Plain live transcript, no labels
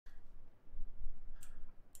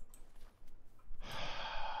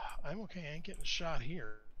I'm okay. I ain't getting shot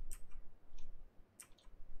here.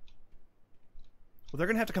 Well, they're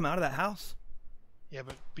gonna have to come out of that house. Yeah,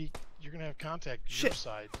 but you're gonna have contact Shit. your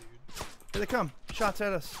side, dude. Here they come. Shots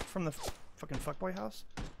at us from the fucking fuckboy house.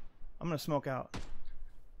 I'm gonna smoke out.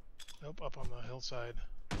 Nope, up on the hillside.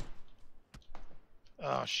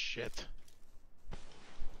 Oh, shit.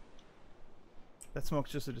 That smoke's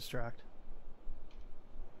just a distract.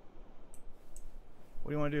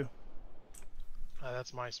 What do you want to do?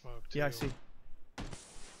 That's my smoke, too. Yeah, I see.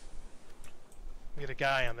 We got a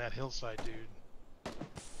guy on that hillside, dude.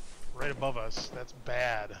 Right above us. That's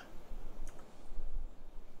bad.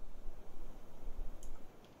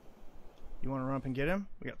 You want to run up and get him?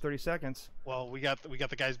 We got 30 seconds. Well, we got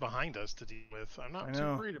the guys behind us to deal with. I'm not too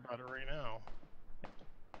worried about it right now.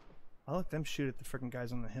 I'll let them shoot at the freaking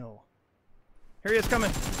guys on the hill. Here he is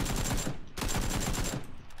coming.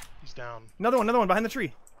 He's down. Another one behind the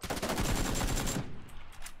tree.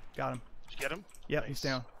 Got him. Did you get him? Yep, Nice. he's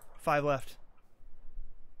down. 5 left.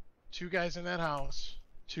 2 guys in that house.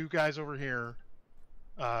 2 guys over here.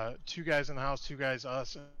 2 guys in the house. 2 guys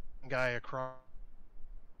us. And a guy across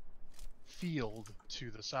field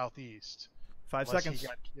to the southeast. 5 Unless seconds. He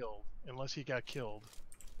got killed. Unless he got killed.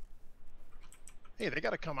 Hey, they got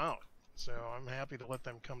to come out. So I'm happy to let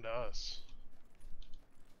them come to us.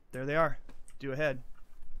 There they are. Due ahead.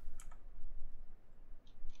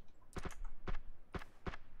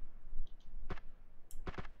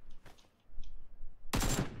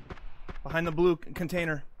 Behind the blue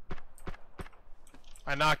container.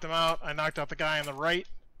 I knocked him out. I knocked out the guy on the right.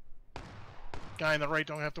 Guy on the right,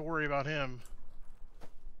 don't have to worry about him.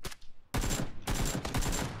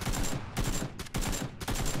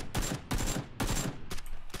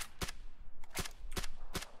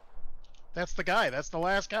 That's the guy. That's the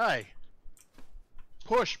last guy.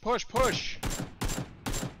 Push, push, push.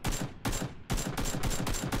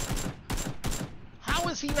 How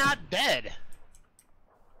is he not dead?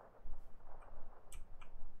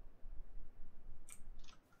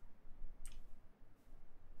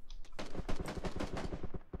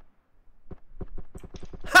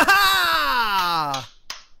 Ha ha!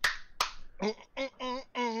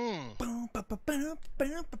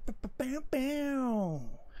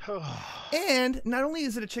 And not only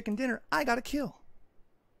is it a chicken dinner, I got a kill.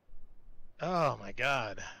 Oh my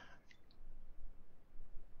god.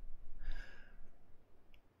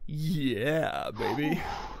 Yeah, baby.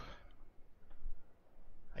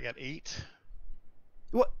 I got 8.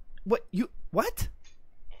 What? What? You? What?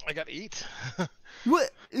 I got 8.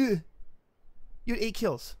 What? You had 8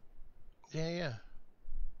 kills. Yeah.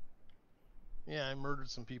 Yeah, I murdered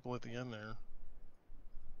some people at the end there.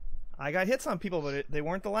 I got hits on people, but they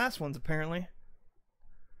weren't the last ones, apparently.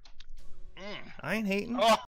 I ain't hating. Oh.